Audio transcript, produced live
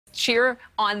cheer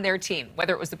on their team.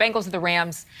 Whether it was the Bengals or the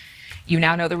Rams, you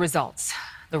now know the results.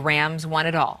 The Rams won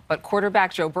it all, but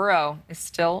quarterback Joe Burrow is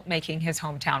still making his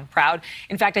hometown proud.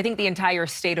 In fact, I think the entire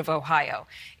state of Ohio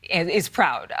is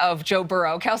proud of Joe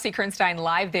Burrow. Kelsey Kernstein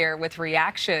live there with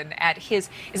reaction at is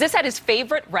this at his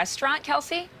favorite restaurant,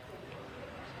 Kelsey?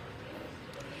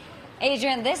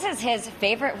 Adrian, this is his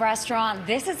favorite restaurant.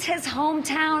 This is his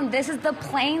hometown. This is the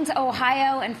Plains,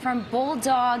 Ohio. And from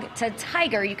Bulldog to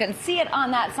Tiger, you can see it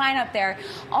on that sign up there,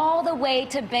 all the way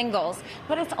to Bengals.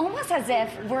 But it's almost as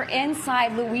if we're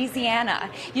inside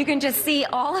Louisiana. You can just see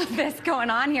all of this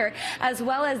going on here, as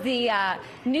well as the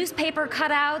newspaper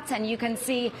cutouts. And you can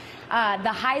see the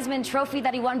Heisman Trophy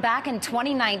that he won back in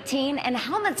 2019, and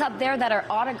helmets up there that are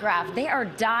autographed. They are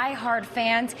die-hard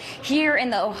fans here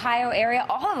in the Ohio area,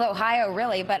 all of Ohio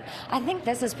really, but I think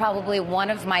this is probably one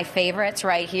of my favorites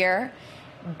right here.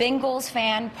 Bengals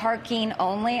fan, parking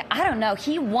only. I don't know,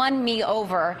 he won me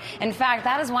over. In fact,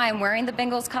 that is why I'm wearing the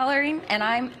Bengals coloring, and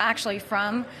I'm actually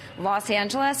from Los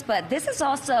Angeles, but this is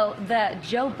also the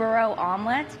Joe Burrow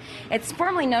omelet. It's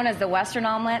formerly known as the Western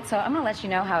omelet, so I'm gonna let you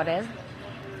know how it is.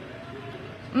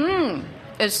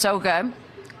 It's so good.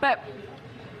 But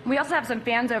we also have some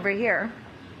fans over here.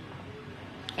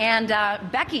 And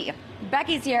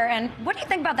Becky's here. And what do you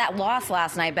think about that loss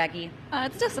last night, Becky?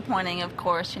 It's disappointing, of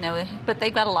course, but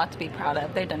they've got a lot to be proud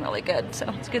of. They've done really good, so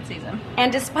it's a good season.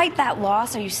 And despite that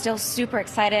loss, are you still super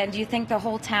excited? Do you think the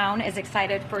whole town is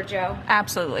excited for Joe?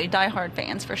 Absolutely. Die-hard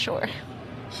fans, for sure.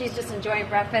 She's just enjoying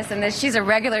breakfast, and she's a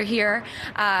regular here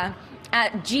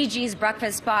at Gigi's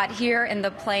breakfast spot here in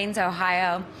the Plains,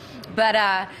 Ohio. But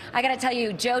I got to tell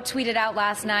you, Joe tweeted out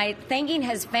last night thanking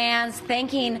his fans,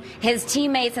 thanking his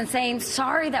teammates, and saying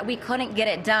sorry that we couldn't get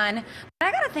it done. But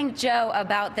I got to thank Joe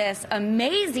about this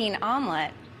amazing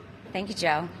omelet. Thank you,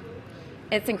 Joe.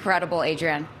 It's incredible,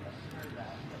 Adrian.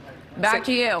 Back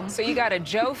to you. So you got a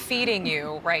Joe feeding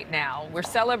you right now. We're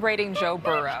celebrating Joe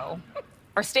Burrow.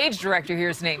 Our stage director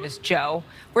here's name is Joe.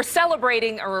 We're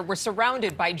celebrating, or we're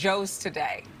surrounded by Joes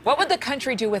today. What would the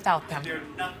country do without them? They're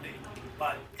nothing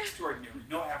but extraordinary.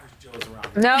 No average Joes around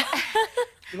here. No.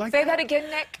 Like Say that again,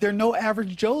 Nick. There are no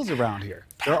average Joes around here.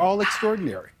 They're all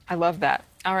extraordinary. I love that.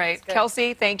 All right,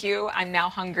 Kelsey, thank you. I'm now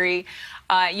hungry.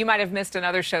 You might have missed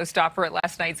another showstopper at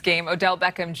last night's game, Odell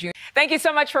Beckham Jr. Thank you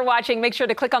so much for watching. Make sure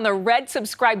to click on the red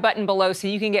subscribe button below so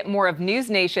you can get more of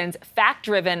NewsNation's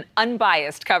fact-driven,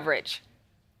 unbiased coverage.